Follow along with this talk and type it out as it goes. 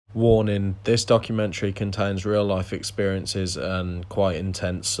Warning, this documentary contains real life experiences and quite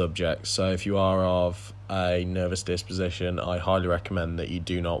intense subjects, so if you are of a nervous disposition, I highly recommend that you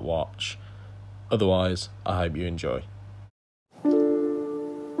do not watch. Otherwise, I hope you enjoy.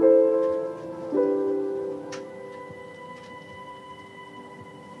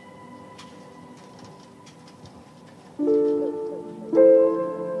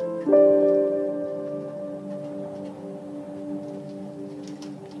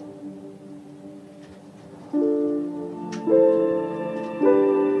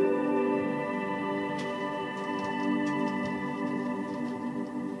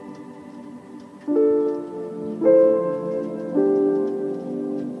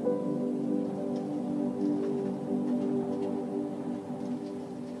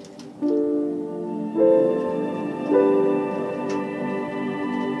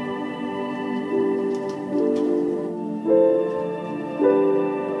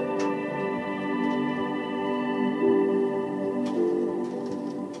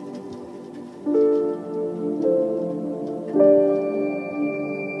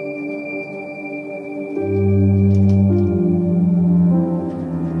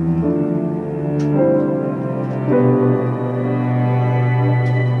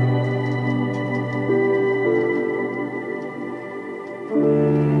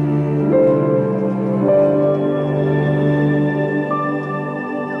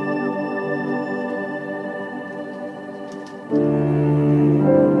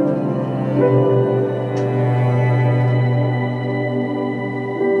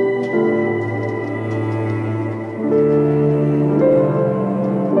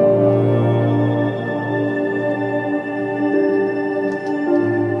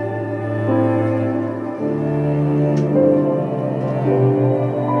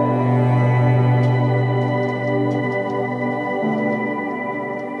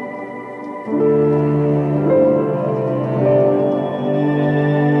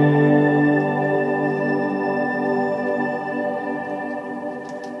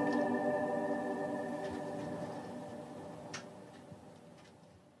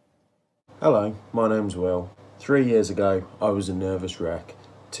 Hello, my name's Will. 3 years ago, I was a nervous wreck.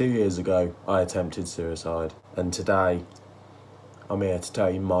 2 years ago, I attempted suicide. And today, I'm here to tell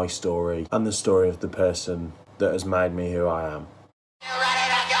you my story and the story of the person that has made me who I am. You're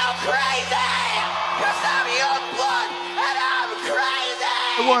ready to go crazy! 'Cause I'm Yungblud and I'm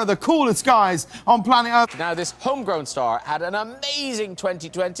crazy! One of the coolest guys on planet Earth. Now, this homegrown star had an amazing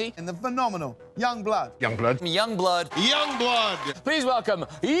 2020. And the phenomenal Yungblud. Yungblud. Yungblud. Yungblud. Please welcome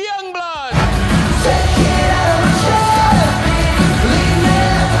Yungblud!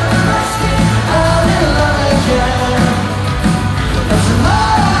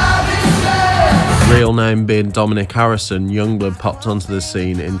 Real name being Dominic Harrison, Yungblud popped onto the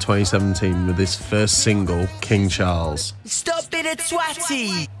scene in 2017 with his first single, King Charles. Stop being a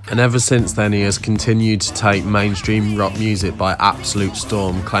twatty! And ever since then he has continued to take mainstream rock music by absolute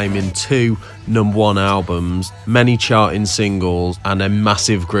storm, claiming 2 #1 albums, many charting singles, and a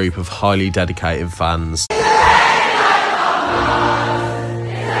massive group of highly dedicated fans.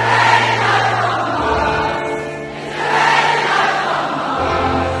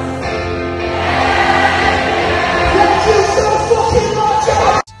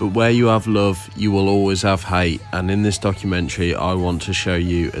 But where you have love, you will always have hate, and in this documentary I want to show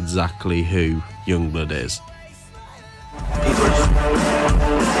you exactly who Yungblud is.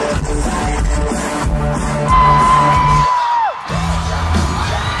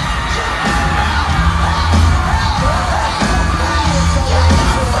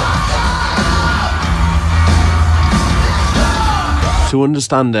 To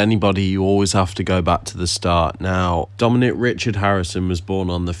understand anybody, you always have to go back to the start. Now, Dominic Richard Harrison was born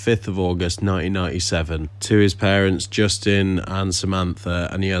on the 5th of August 1997 to his parents Justin and Samantha,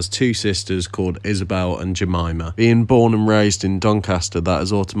 and he has 2 sisters called Isabel and Jemima. Being born and raised in Doncaster, that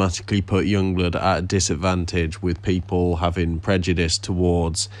has automatically put Yungblud at a disadvantage with people having prejudice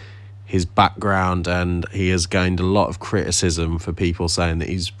towards his background, and he has gained a lot of criticism for people saying that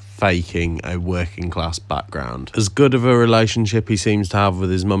he's faking a working class background. As good of a relationship he seems to have with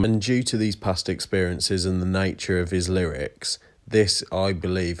his mum, and due to these past experiences and the nature of his lyrics, this, I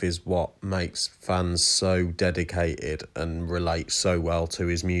believe, is what makes fans so dedicated and relate so well to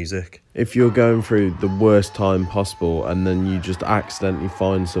his music. If you're going through the worst time possible and then you just accidentally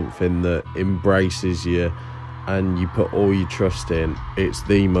find something that embraces you and you put all your trust in, it's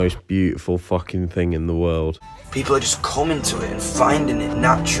the most beautiful fucking thing in the world. People are just coming to it and finding it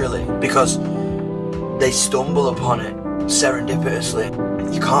naturally because they stumble upon it serendipitously.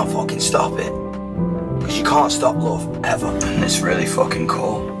 You can't fucking stop it because you can't stop love ever. And it's really fucking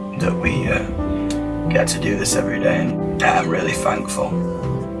cool. that we get to do this every day, and I'm really thankful.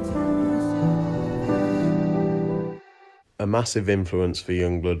 A massive influence for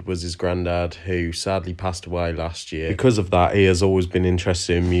Yungblud was his granddad, who sadly passed away last year. Because of that, he has always been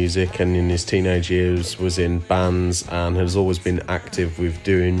interested in music, and in his teenage years was in bands and has always been active with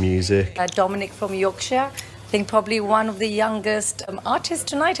doing music. Dominic from Yorkshire, I think probably one of the youngest artists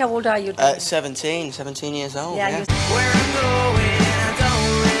tonight. How old are you? 17 years old. Yeah. Yeah. Where I'm going, I don't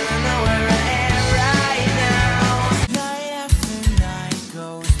really know where I am right now. Night after night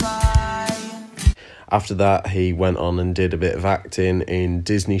goes by. After that, he went on and did a bit of acting in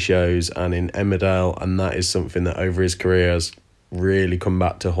Disney shows and in Emmerdale, and that is something that over his career has really come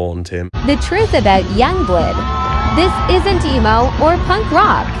back to haunt him. The truth about Yungblud. This isn't emo or punk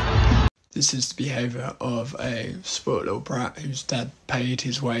rock. This is the behaviour of a spoiled little brat whose dad paid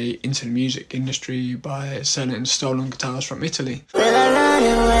his way into the music industry by selling stolen guitars from Italy. Will I run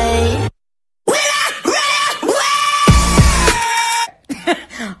away?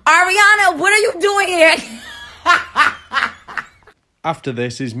 Ariana, what are you doing here? After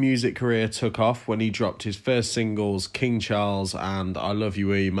this, his music career took off when he dropped his first singles, King Charles and I Love You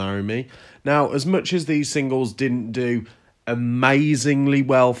Will You Marry Me. Now, as much as these singles didn't do amazingly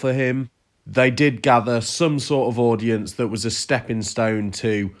well for him, they did gather some sort of audience that was a stepping stone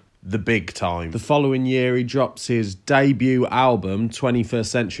to the big time. The following year, he drops his debut album, 21st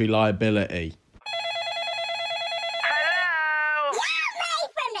Century Liability.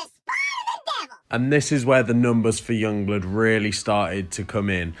 And this is where the numbers for Yungblud really started to come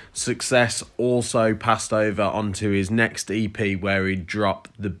in. Success also passed over onto his next EP, where he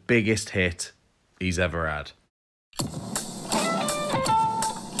dropped the biggest hit he's ever had.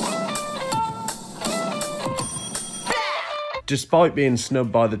 Despite being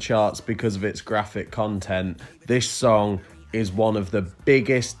snubbed by the charts because of its graphic content, this song is one of the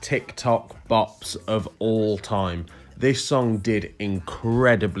biggest TikTok bops of all time. This song did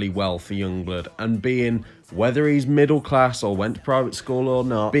incredibly well for Yungblud, and being, whether he's middle class or went to private school or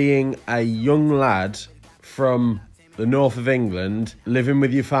not, being a young lad from the north of England, living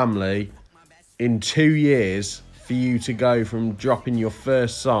with your family, in 2 years, for you to go from dropping your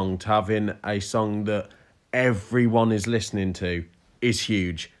first song to having a song that everyone is listening to is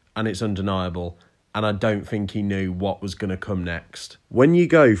huge, and it's undeniable. And I don't think he knew what was going to come next. When you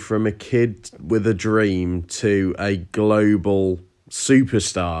go from a kid with a dream to a global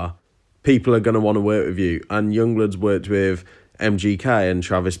superstar, people are going to want to work with you. And Yungblud's worked with MGK and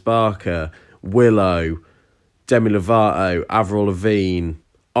Travis Barker, Willow, Demi Lovato, Avril Lavigne,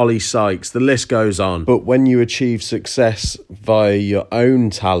 Ollie Sykes, the list goes on. But when you achieve success via your own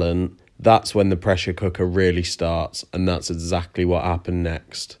talent, that's when the pressure cooker really starts. And that's exactly what happened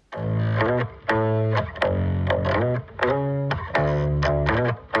next.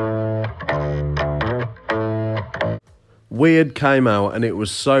 Weird came out and it was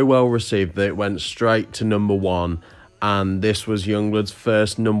so well received that it went straight to #1, and this was Yungblud's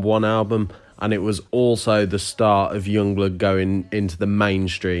first #1 album, and it was also the start of Yungblud going into the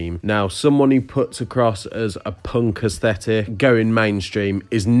mainstream. Now, someone who puts across as a punk aesthetic going mainstream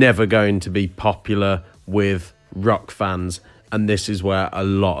is never going to be popular with rock fans, and this is where a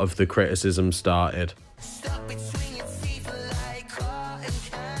lot of the criticism started.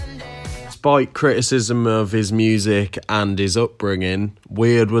 Despite criticism of his music and his upbringing,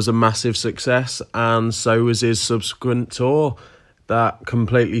 Weird was a massive success, and so was his subsequent tour that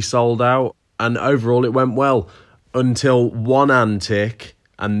completely sold out, and overall it went well until one antic,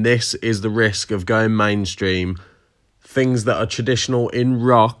 and this is the risk of going mainstream. Things that are traditional in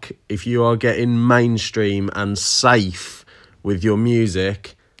rock, if you are getting mainstream and safe with your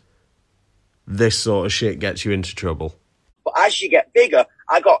music, this sort of shit gets you into trouble. But as you get bigger,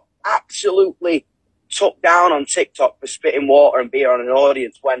 I got absolutely took down on TikTok for spitting water and beer on an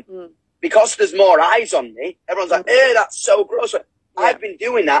audience when, because there's more eyes on me, everyone's like, that's so gross. Yeah. I've been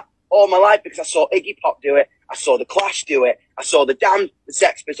doing that all my life because I saw Iggy Pop do it, I saw The Clash do it, I saw the Damned, the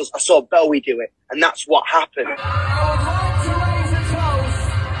Sex Pistols, I saw Bowie do it, and that's what happened. I would like to raise a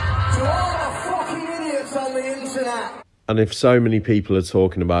toast to all the fucking idiots on the internet. And if so many people are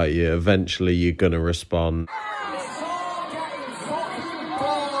talking about you, eventually you're going to respond.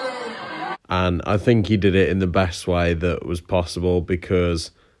 And I think he did it in the best way that was possible,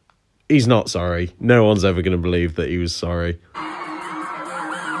 because he's not sorry. No one's ever going to believe that he was sorry.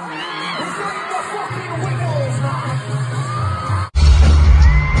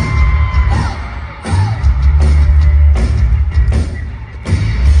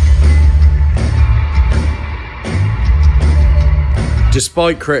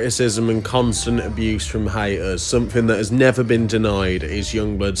 Despite criticism and constant abuse from haters, something that has never been denied is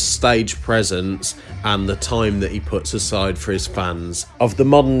Yungblud's stage presence and the time that he puts aside for his fans. Of the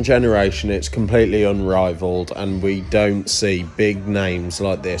modern generation, it's completely unrivaled, and we don't see big names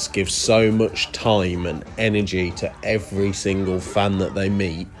like this give so much time and energy to every single fan that they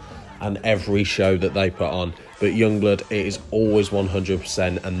meet and every show that they put on. But Yungblud, it is always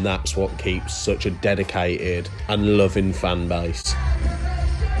 100%, and that's what keeps such a dedicated and loving fan base.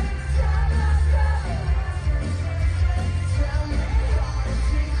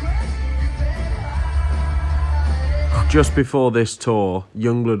 Just before this tour,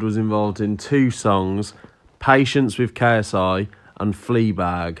 Yungblud was involved in 2 songs, Patience with KSI and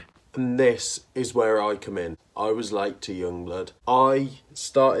Fleabag. And this is where I come in. I was late to Yungblud. I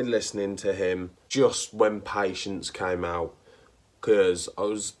started listening to him just when Patience came out, because I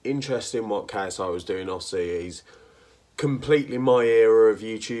was interested in what KSI was doing. Obviously, he's completely my era of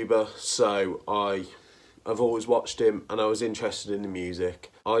YouTuber, so I've always watched him and I was interested in the music.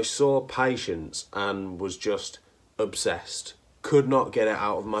 I saw Patience and was just obsessed. Could not get it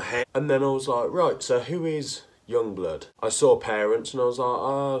out of my head. And then I was like, right, so who is Yungblud? I saw Parents and I was like,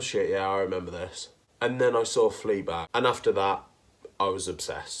 oh shit, yeah, I remember this. And then I saw Fleabag, and after that, I was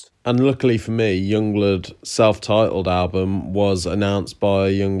obsessed. And luckily for me, Yungblud's self-titled album was announced by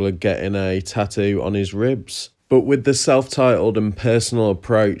Yungblud getting a tattoo on his ribs. But with the self-titled and personal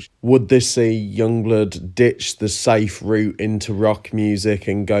approach, would this see Yungblud ditch the safe route into rock music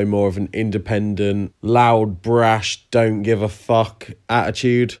and go more of an independent, loud, brash, don't give a fuck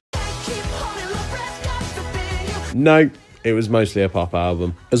attitude? No. It was mostly a pop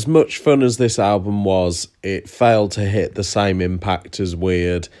album. As much fun as this album was, it failed to hit the same impact as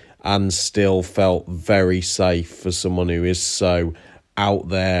Weird, and still felt very safe for someone who is so out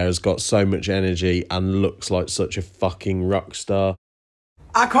there, has got so much energy, and looks like such a fucking rock star.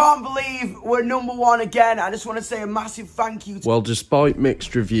 I can't believe we're #1 again. I just want to say a massive thank you. Well, despite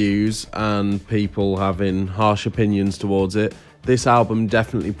mixed reviews and people having harsh opinions towards it, this album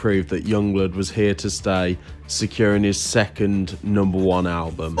definitely proved that Yungblud was here to stay, securing his second #1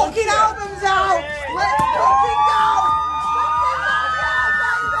 album. Fucking album's out! Let's fucking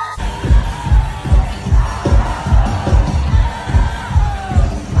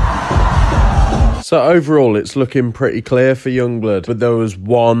go! So overall, it's looking pretty clear for Yungblud, but there was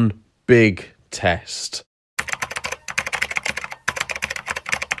one big test.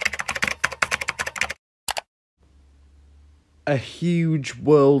 A huge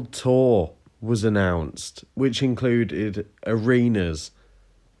world tour was announced, which included arenas.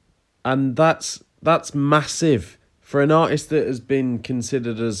 And that's massive. For an artist that has been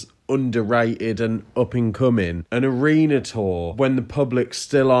considered as underrated and up and coming, an arena tour, when the public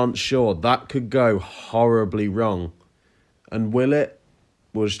still aren't sure, that could go horribly wrong. And will it?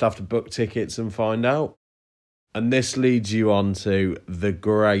 We'll just have to book tickets and find out. And this leads you on to the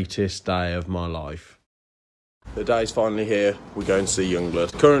greatest day of my life. The day's finally here. We're going to see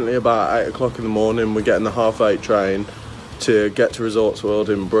Yungblud. Currently about 8 o'clock in the morning. We're getting the 8:30 train to get to Resorts World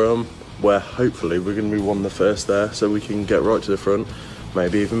in Brum, where hopefully we're going to be one of the first there, so we can get right to the front,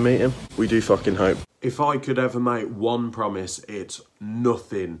 maybe even meet him. We do fucking hope. If I could ever make one promise, it's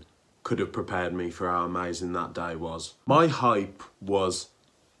nothing could have prepared me for how amazing that day was. My hype was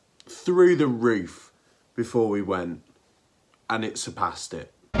through the roof before we went, and it surpassed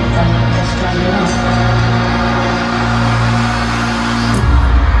it.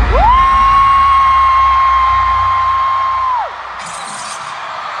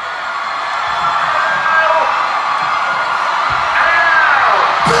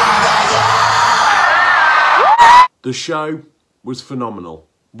 The show was phenomenal.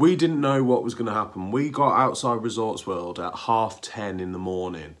 We didn't know what was going to happen. We got outside Resorts World at 10:30 in the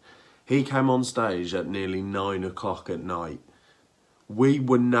morning. He came on stage at nearly 9 o'clock at night. We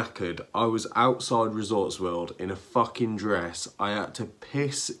were knackered. I was outside Resorts World in a fucking dress. I had to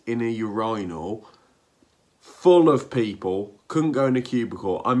piss in a urinal full of people. Couldn't go in a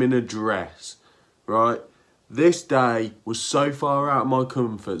cubicle. I'm in a dress, right? This day was so far out of my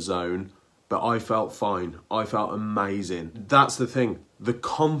comfort zone, but I felt fine. I felt amazing. That's the thing. The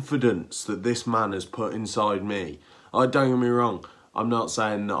confidence that this man has put inside me. Don't get me wrong. I'm not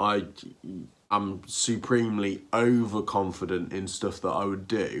saying that I'm supremely overconfident in stuff that I would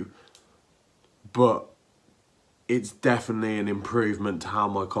do, but it's definitely an improvement to how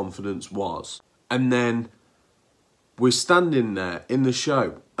my confidence was. And then we're standing there in the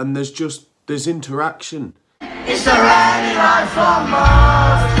show, and there's interaction. It's the rally life on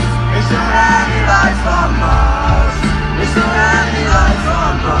Mars. It's the rally life on Mars. It's the rally life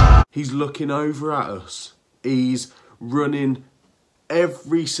on Mars. He's looking over at us. He's running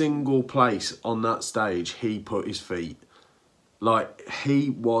every single place on that stage he put his feet. Like, he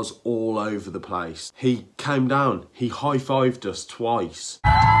was all over the place. He came down, he high-fived us twice.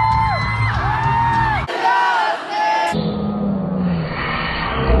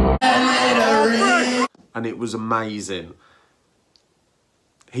 And it was amazing.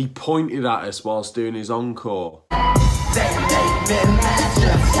 He pointed at us whilst doing his encore.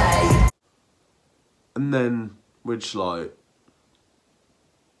 And then we're just like,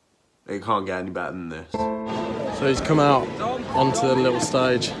 it can't get any better than this. So he's come out onto the little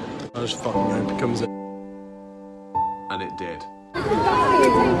stage. I just fucking hope he comes in. And it did.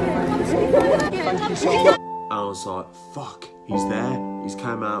 Thank you so much. And I was like, fuck, he's there. He's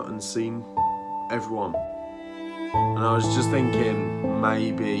come out and seen everyone. And I was just thinking,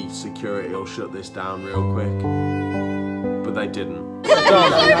 maybe security will shut this down real quick. But they didn't. You're my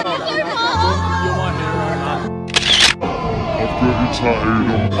hero, man. I've got you tattooed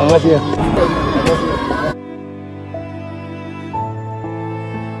on. I love you.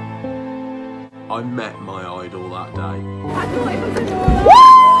 I met my idol that day.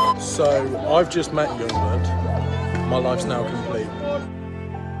 So, I've just met Yungblud. My life's now complete.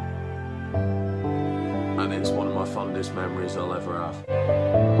 And it's one of my fondest memories I'll ever have.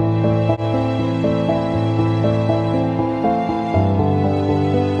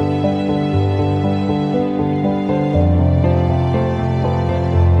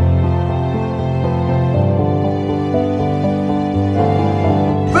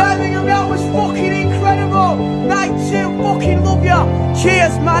 Birmingham, that was fucking incredible. Night 2, fucking love ya.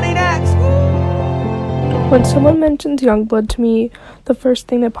 Cheers, CineMadics. When someone mentions Yungblud to me, the first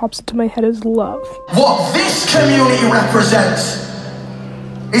thing that pops into my head is love. What this community represents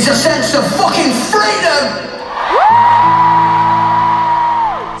is a sense of fucking freedom.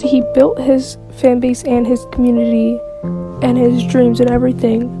 He built his fan base and his community and his dreams and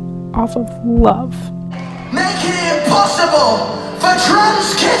everything off of love. Making it impossible for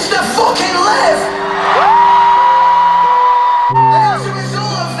trans kids to fucking live. And as a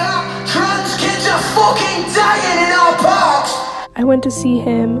result of that, trans kids are fucking dying in our parks. I went to see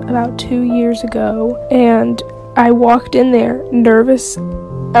him about 2 years ago, and I walked in there nervous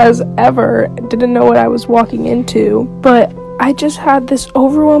as ever, didn't know what I was walking into, but I just had this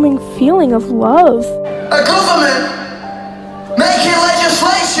overwhelming feeling of love. A government making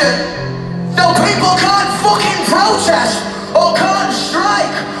legislation so people can't fucking protest, or can't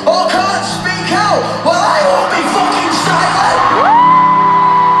strike, or can't speak out. Well, I won't be fucking silent.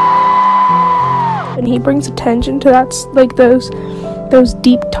 And he brings attention to like those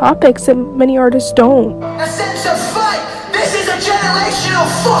deep topics that many artists don't. A sense of fight. This is a generational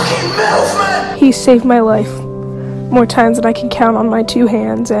fucking movement. He saved my life more times than I can count on my 2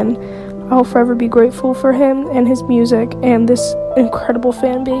 hands, and I'll forever be grateful for him and his music and this incredible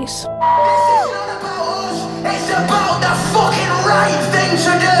fan base. This is not about us. It's about the fucking right thing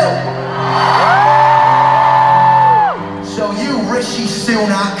to do. So you, Rishi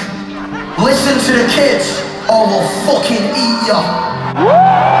Sunak, listen to the kids, or we'll fucking eat ya.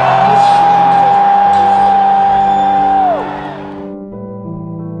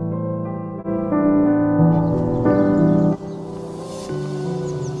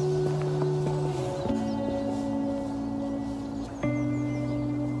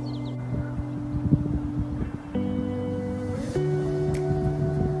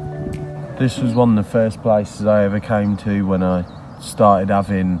 This was one of the first places I ever came to when I started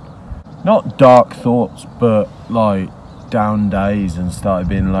having, not dark thoughts, but like down days, and started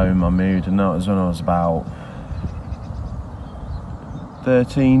being low in my mood. And that was when I was about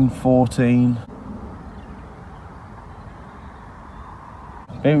 13, 14.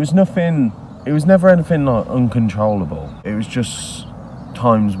 It was never anything like uncontrollable. It was just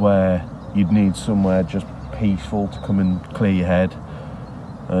times where you'd need somewhere just peaceful to come and clear your head.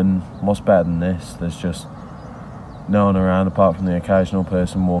 And what's better than this? There's just no one around apart from the occasional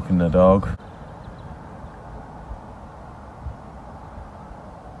person walking their dog.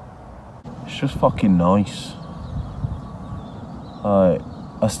 It's just fucking nice. I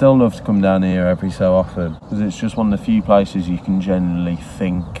still love to come down here every so often, because it's just one of the few places you can genuinely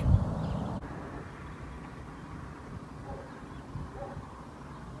think.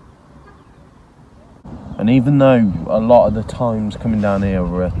 And even though a lot of the times coming down here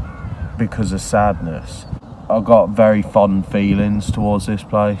were because of sadness, I got very fond feelings towards this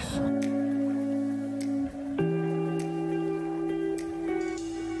place.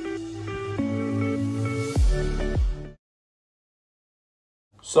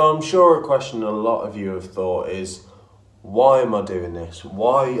 So I'm sure a question a lot of you have thought is, why am I doing this?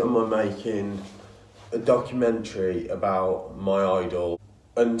 Why am I making a documentary about my idol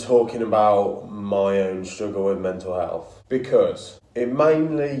and talking about my own struggle with mental health, because it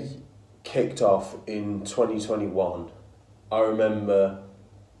mainly kicked off in 2021. I remember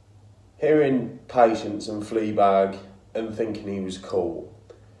hearing Patience and Fleabag and thinking he was cool.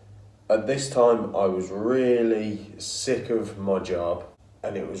 At this time, I was really sick of my job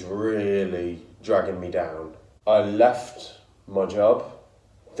and it was really dragging me down. I left my job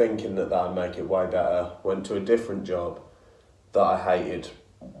thinking that that'd make it way better, went to a different job that I hated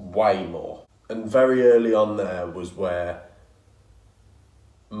way more. And very early on there was where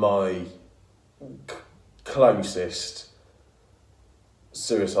my closest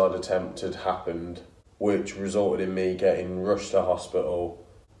suicide attempt had happened, which resulted in me getting rushed to hospital,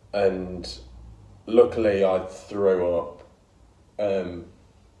 and luckily I threw up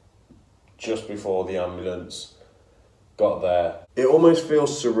just before the ambulance got there. It almost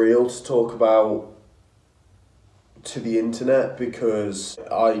feels surreal to talk about to the internet, because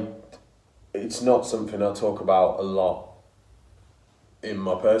it's not something I talk about a lot in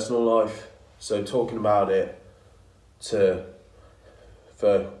my personal life. So talking about it for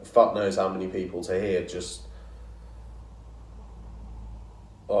fuck knows how many people to hear, just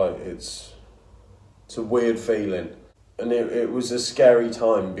it's a weird feeling. And it was a scary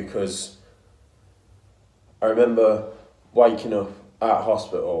time, because I remember waking up at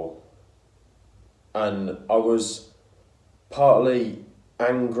hospital and I was partly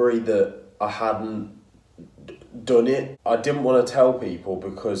angry that I hadn't done it. I didn't want to tell people,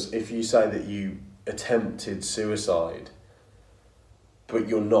 because if you say that you attempted suicide but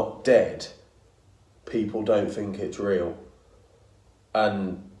you're not dead, people don't think it's real.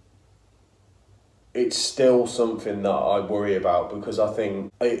 And it's still something that I worry about, because I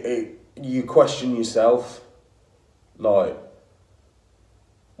think you question yourself, like,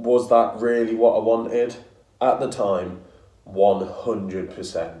 was that really what I wanted? At the time,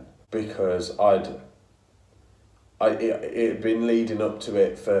 100%, because it had been leading up to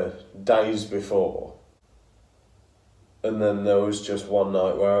it for days before. And then there was just one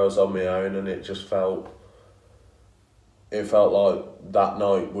night where I was on my own, and it felt like that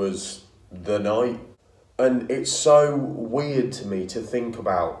night was the night. And it's so weird to me to think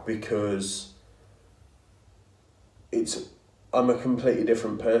about, because I'm a completely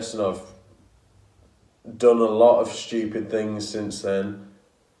different person. I've done a lot of stupid things since then,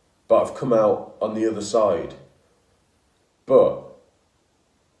 but I've come out on the other side. But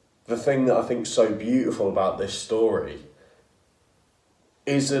the thing that I think is so beautiful about this story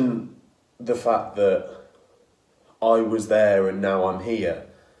isn't the fact that I was there and now I'm here.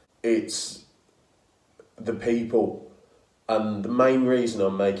 It's the people. And the main reason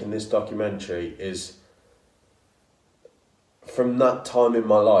I'm making this documentary is, from that time in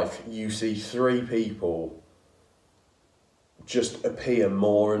my life, you see 3 people just appear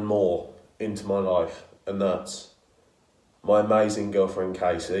more and more into my life. And that's my amazing girlfriend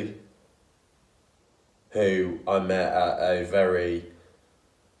Casey, who I met at a very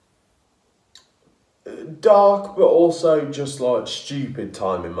dark but also just like stupid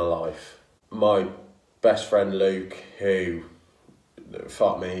time in my life. My best friend Luke, who,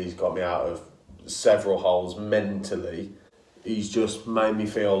 fuck me, he's got me out of several holes mentally. He's just made me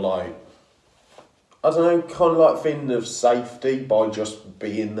feel like, I don't know, kind of like feeling of safety by just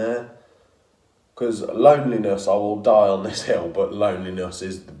being there. Because loneliness, I will die on this hill, but loneliness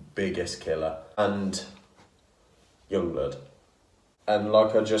is the biggest killer. And Yungblud. And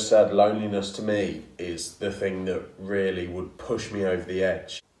like I just said, loneliness to me is the thing that really would push me over the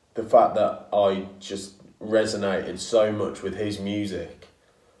edge. The fact that I just resonated so much with his music,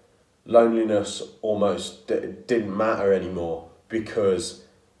 loneliness almost didn't matter anymore, because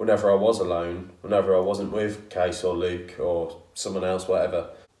whenever I was alone, whenever I wasn't with Case or Luke or someone else, whatever,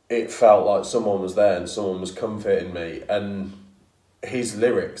 it felt like someone was there and someone was comforting me. And his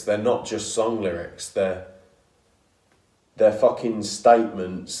lyrics, they're not just song lyrics, they're fucking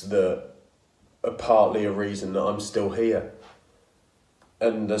statements that are partly a reason that I'm still here.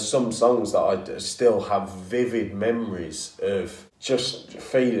 And there's some songs that I still have vivid memories of just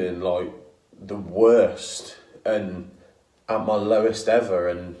feeling like the worst and at my lowest ever.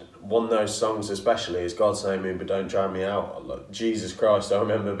 And one of those songs especially is God Save Me But Don't Drown Me Out. Like, Jesus Christ, I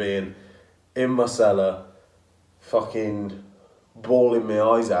remember being in my cellar, fucking bawling my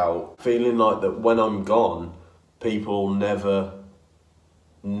eyes out, feeling like that when I'm gone, people never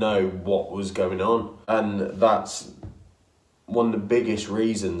know what was going on. And that's one of the biggest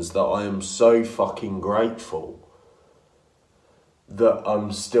reasons that I am so fucking grateful that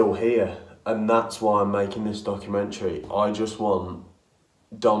I'm still here. And that's why I'm making this documentary. I just want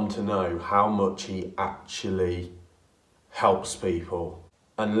Dom to know how much he actually helps people.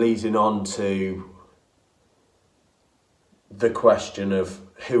 And leading on to the question of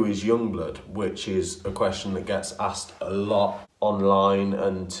who is Yungblud, which is a question that gets asked a lot online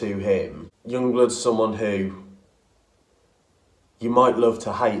and to him. Youngblood's someone who you might love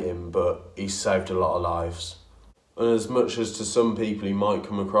to hate him, but he's saved a lot of lives. And as much as to some people he might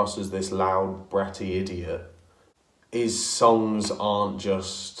come across as this loud, bratty idiot, his songs aren't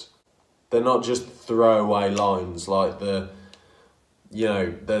just, they're not just throwaway lines like you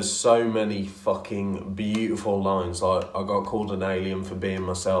know, there's so many fucking beautiful lines like, I got called an alien for being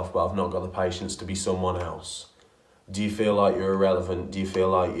myself, but I've not got the patience to be someone else. Do you feel like you're irrelevant? Do you feel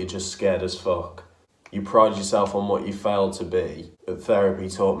like you're just scared as fuck? You pride yourself on what you failed to be, but therapy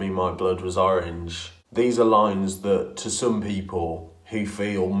taught me my blood was orange. These are lines that, to some people who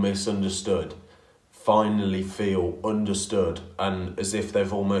feel misunderstood, finally feel understood, and as if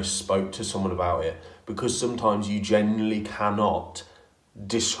they've almost spoke to someone about it, because sometimes you genuinely cannot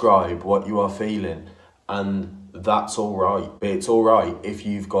describe what you are feeling, and that's all right. But it's all right if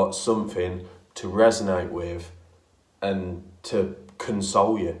you've got something to resonate with and to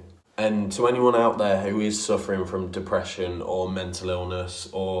console you. And to anyone out there who is suffering from depression or mental illness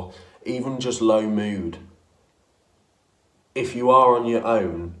or even just low mood, if you are on your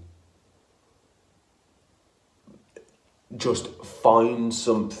own, just find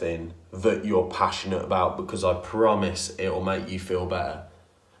something that you're passionate about, because I promise it'll make you feel better.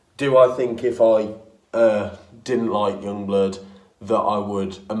 Do I think if I didn't like Yungblud that I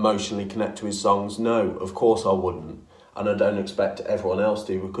would emotionally connect to his songs? No, of course I wouldn't. And I don't expect everyone else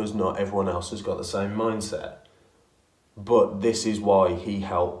to, because not everyone else has got the same mindset. But this is why he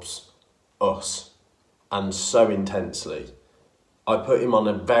helps us, and so intensely. I put him on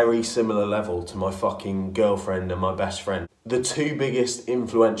a very similar level to my fucking girlfriend and my best friend. The two biggest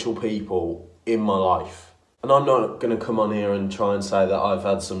influential people in my life. And I'm not going to come on here and try and say that I've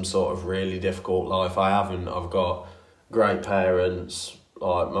had some sort of really difficult life. I haven't. I've got great parents.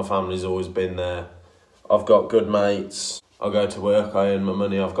 Like, my family's always been there. I've got good mates. I go to work, I earn my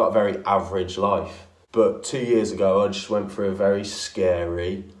money. I've got a very average life. But 2 years ago, I just went through a very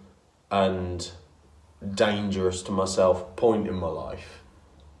scary and dangerous to myself point in my life.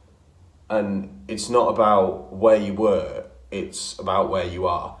 And it's not about where you were, it's about where you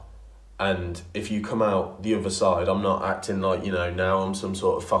are. And if you come out the other side, I'm not acting like, you know, now I'm some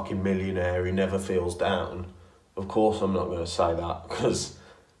sort of fucking millionaire who never feels down. Of course I'm not going to say that, because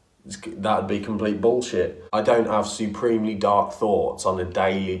that'd be complete bullshit. I don't have supremely dark thoughts on a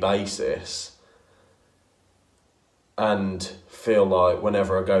daily basis and feel like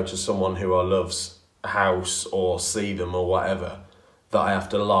whenever I go to someone who I love's house or see them or whatever, that I have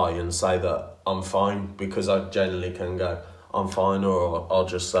to lie and say that I'm fine, because I generally can go, I'm fine, or I'll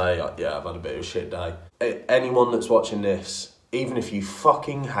just say, yeah, I've had a bit of a shit day. Anyone that's watching this, even if you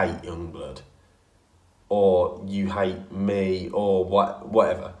fucking hate Yungblud, or you hate me, or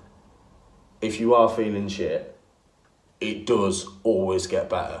whatever, if you are feeling shit, it does always get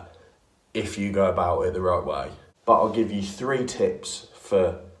better if you go about it the right way. But I'll give you 3 tips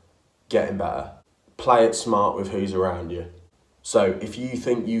for getting better. Play it smart with who's around you. So if you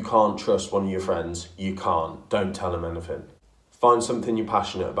think you can't trust one of your friends, you can't. Don't tell them anything. Find something you're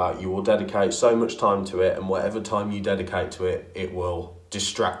passionate about. You will dedicate so much time to it, and whatever time you dedicate to it, it will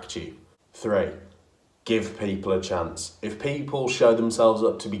distract you. 3, give people a chance. If people show themselves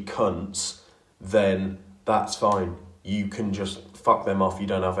up to be cunts, then that's fine. You can just fuck them off. You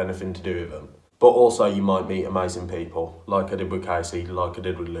don't have anything to do with them. But also you might meet amazing people, like I did with Casey, like I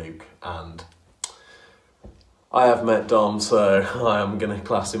did with Luke, and I have met Dom, so I am going to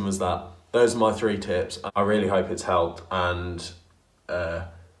class him as that. Those are my 3 tips. I really hope it's helped, and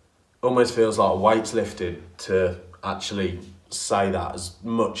almost feels like a weight's lifted to actually say that, as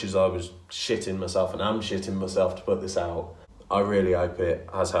much as I was shitting myself and am shitting myself to put this out. I really hope it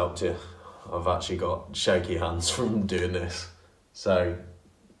has helped you. I've actually got shaky hands from doing this. So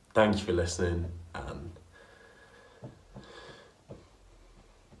thank you for listening, and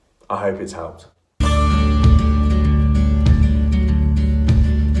I hope it's helped.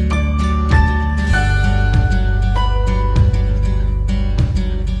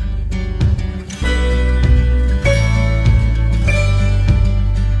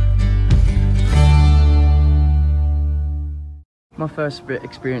 My first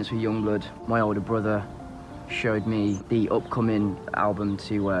experience with Yungblud, my older brother showed me the upcoming album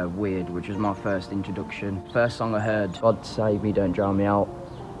to Weird, which was my first introduction. First song I heard, God Save Me, Don't Drown Me Out.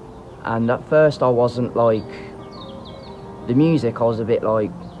 And at first I wasn't like, the music I was a bit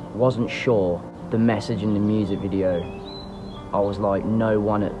like, wasn't sure the message in the music video I was like, no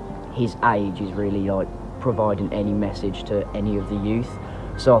one at his age is really like providing any message to any of the youth.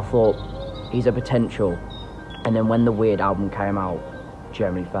 So I thought, he's a potential. And then when the Weird album came out,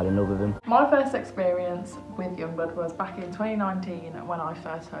 generally fell in love with him. My first experience with Yungblud was back in 2019 when I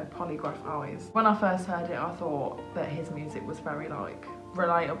first heard Polygraph Eyes. When I first heard it, I thought that his music was very like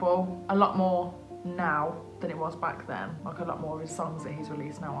relatable, a lot more now than it was back then. Like a lot more of his songs that he's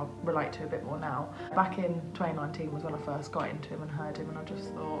released now I relate to a bit more now. Back in 2019 was when I first got into him and heard him, and I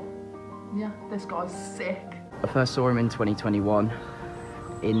just thought, yeah, this guy's sick. I first saw him in 2021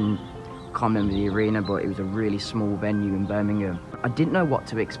 in, can't remember the arena, but it was a really small venue in Birmingham. I didn't know what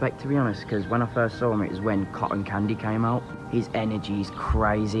to expect, to be honest, because when I first saw him, it was when Cotton Candy came out. His energy is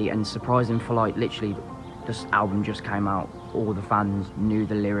crazy and surprising for like literally, this album just came out, all the fans knew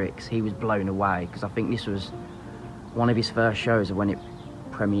the lyrics. He was blown away because I think this was one of his first shows when it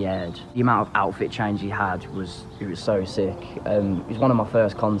premiered. The amount of outfit change he had was so sick. It was one of my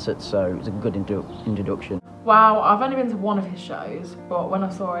first concerts, so it was a good introduction. Wow, I've only been to one of his shows, but when I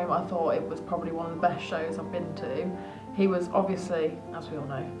saw him, I thought it was probably one of the best shows I've been to. He was obviously, as we all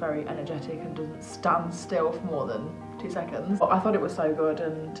know, very energetic and doesn't stand still for more than 2 seconds. But I thought it was so good,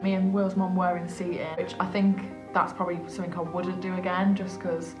 and me and Will's mum were in seating, which I think that's probably something I wouldn't do again, just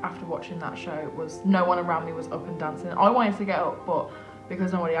because after watching that show, it was no one around me was up and dancing. I wanted to get up, but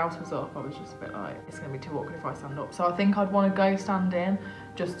because nobody else was up, I was just a bit like, it's going to be too awkward if I stand up. So I think I'd want to go stand in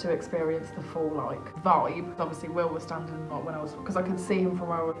just to experience the full like vibe. Obviously Will was standing like when I was, because I could see him from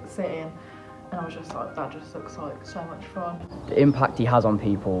where I was sitting, and I was just like, that just looks like so much fun. The impact he has on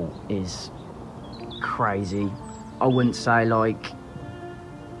people is crazy. I wouldn't say like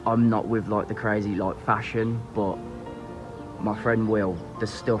I'm not with like the crazy like fashion, but my friend Will, the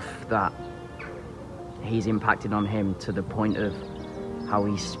stuff that he's impacted on him to the point of how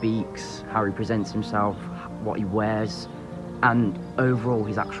he speaks, how he presents himself, what he wears, and overall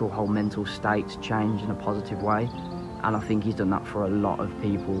his actual whole mental state's changed in a positive way. And I think he's done that for a lot of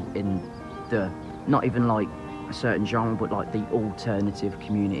people in the, not even like a certain genre, but like the alternative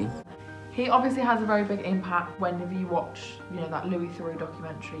community. He obviously has a very big impact whenever you watch, you know, that Louis Theroux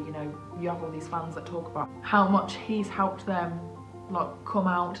documentary. You know, you have all these fans that talk about how much he's helped them like come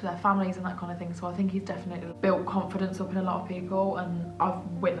out to their families and that kind of thing. So I think he's definitely built confidence up in a lot of people, and I've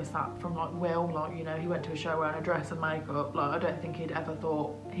witnessed that from like Will. Like, you know, he went to a show wearing a dress and makeup. Like, I don't think he'd ever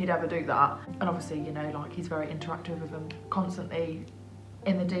thought he'd ever do that. And obviously, you know, like he's very interactive with them, constantly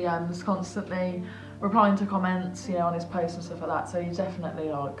in the DMs, constantly replying to comments, you know, on his posts and stuff like that. So he's definitely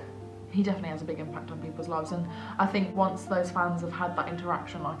like, he definitely has a big impact on people's lives. And I think once those fans have had that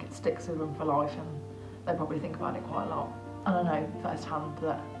interaction, like it sticks with them for life, and they probably think about it quite a lot. And I know firsthand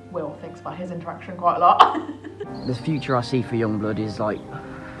that Will thinks about his interaction quite a lot. The future I see for Yungblud is like,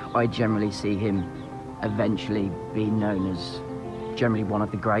 I generally see him eventually being known as generally one of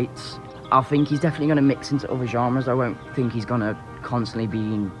the greats. I think he's definitely going to mix into other genres. I won't think he's going to constantly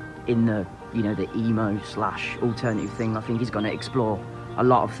be in the, you know, the emo / alternative thing. I think he's going to explore a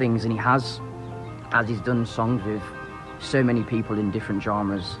lot of things, and he has, as he's done songs with so many people in different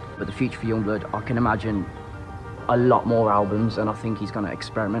genres. But the future for Yungblud, I can imagine a lot more albums, and I think he's going to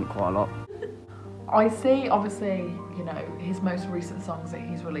experiment quite a lot. I see, obviously, you know, his most recent songs that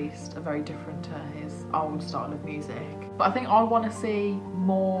he's released are very different to his old style of music. But I think I want to see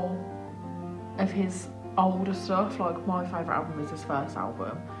more of his older stuff. Like, my favourite album is his first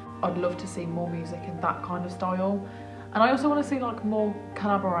album. I'd love to see more music in that kind of style. And I also want to see like more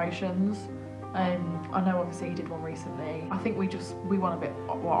collaborations. I know obviously he did one recently. I think we want a bit,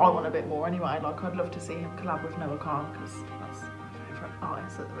 well, I want a bit more anyway. Like, I'd love to see him collab with Noah Khan, because that's my favourite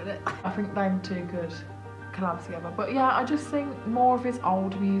artist at the minute. I think them two could collab together. But yeah, I just think more of his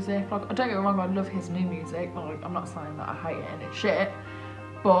old music. Like, don't get me wrong, I love his new music. Like, I'm not saying that I hate it and it's shit,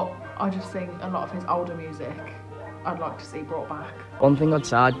 but I just think a lot of his older music I'd like to see brought back. One thing I'd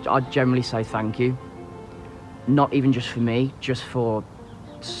say, I'd generally say thank you. Not even just for me, just for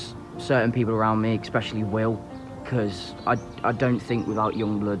certain people around me, especially Will, because I don't think without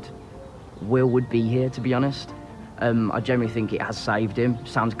Yungblud Will would be here, to be honest. I generally think it has saved him.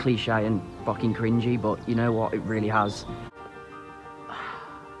 Sounds cliche and fucking cringy, but you know what, it really has.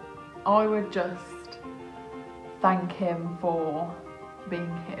 I would just thank him for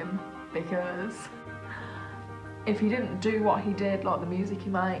being him, because if he didn't do what he did, like the music he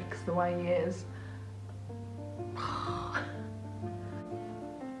makes, the way he is,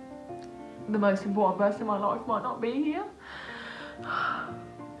 the most important person in my life might not be here.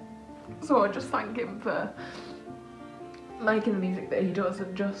 So I just thank him for making the music that he does,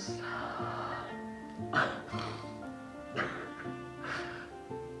 and just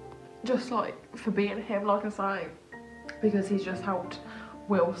like for being him. Like I say, because he's just helped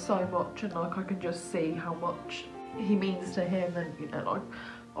Will so much, and like I can just see how much he means to him, and you know, like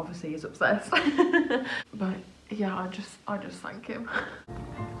obviously he's obsessed. But yeah, I just thank him.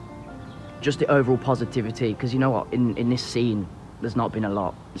 Just the overall positivity, because you know what, in this scene there's not been a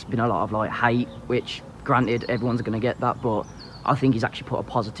lot. It's been a lot of like hate, which granted everyone's gonna get that, but I think he's actually put a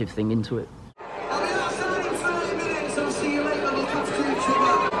positive thing into it. I'll be outside in 30 minutes. I'll see you later. Look after each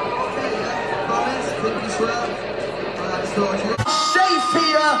other. Okay, yeah? Promise? Keep this well. Safe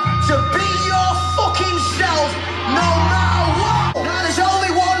here to be your fucking self, no matter what. Now there's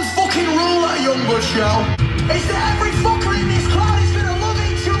only one fucking rule at a Yungblud show. Is that every fucker in this crowd is gonna love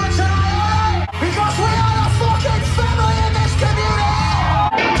each other tonight, alright? Because we are a fucking family in this community.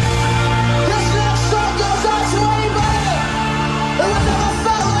 This next song goes out to anybody who has ever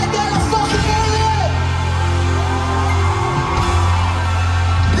felt like they're a fucking alien.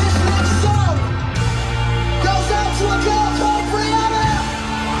 This next song goes out to a girl called Brianna.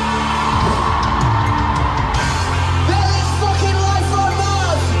 There is fucking life on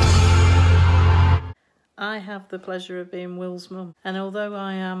Mars. I have the pleasure of being Will's mum, and although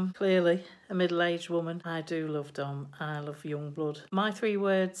I am clearly a middle-aged woman, I do love Dom and I love Yungblud. My 3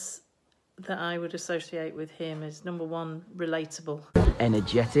 words that I would associate with him is number 1, relatable.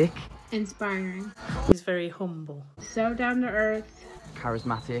 Energetic. Inspiring. He's very humble. So down to earth.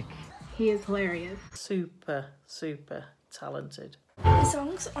 Charismatic. He is hilarious. Super, super talented. The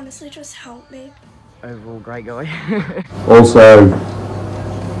songs honestly just help me. Overall great guy. Also,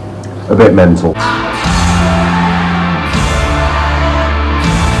 a bit mental.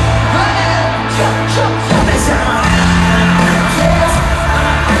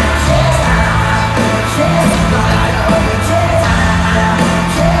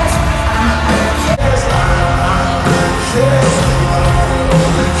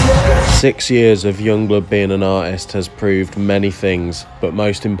 6 years of Yungblud being an artist has proved many things, but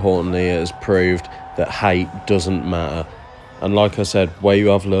most importantly it has proved that hate doesn't matter. And like I said, where you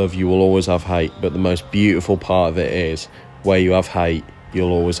have love you will always have hate, but the most beautiful part of it is where you have hate you'll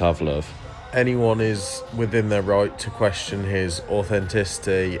always have love. Anyone is within their right to question his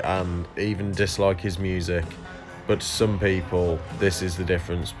authenticity and even dislike his music, but to some people this is the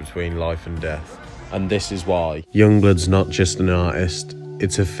difference between life and death. And this is why Yungblud's not just an artist,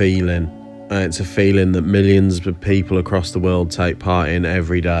 it's a feeling. And it's a feeling that millions of people across the world take part in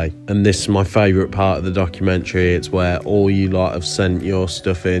every day. And this is my favourite part of the documentary. It's where all you lot have sent your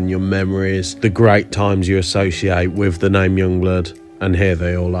stuff in, your memories, the great times you associate with the name Yungblud, and here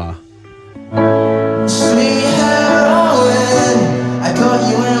they all are. Sweet heroin, I got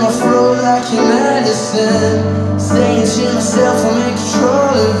you in my throat like your medicine. Saying to myself I'm in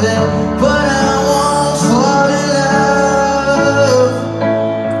control of it, but I won't fall in love.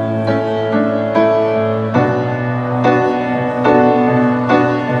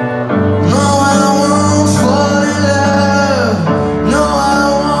 No, I won't fall in love. No, I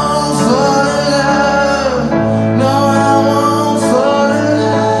won't fall in love. No, I won't fall in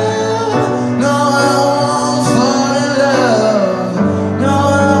love. No, I won't fall in love. No,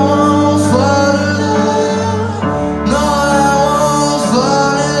 I won't fall in love. No, I won't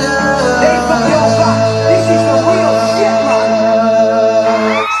fall in love. Hey, fuck your back. This is the real shit, man.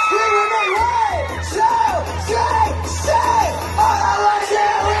 Scream with me, right? So, say, all I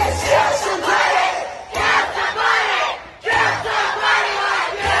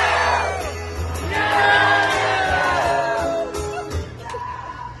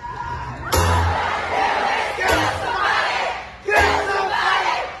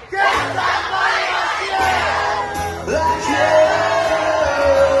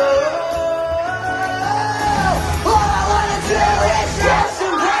want to do is kill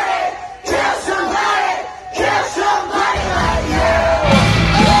somebody. Kill somebody. Kill somebody like you.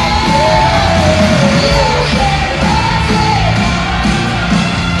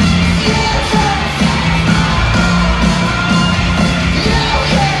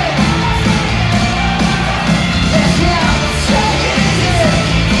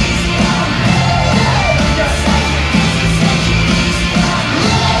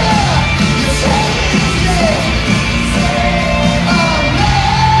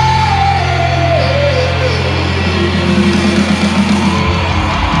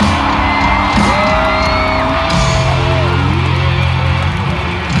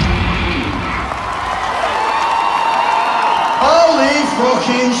 Holy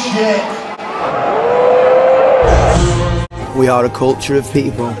fucking shit. We are a culture of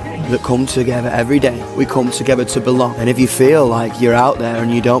people that come together every day. We come together to belong. And if you feel like you're out there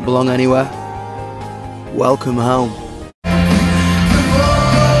and you don't belong anywhere, welcome home.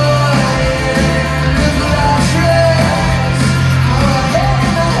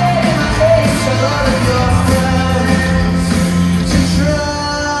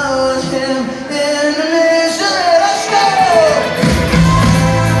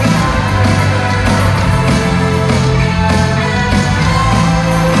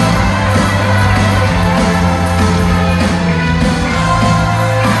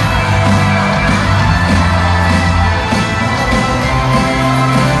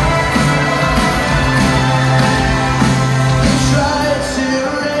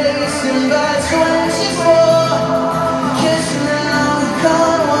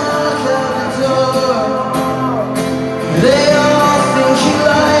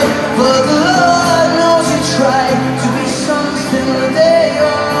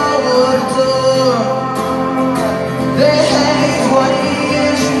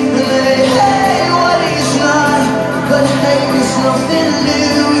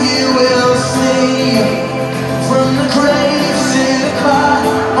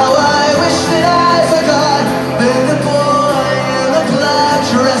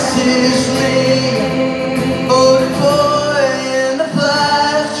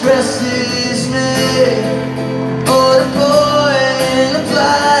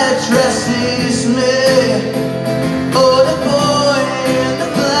 dismissed.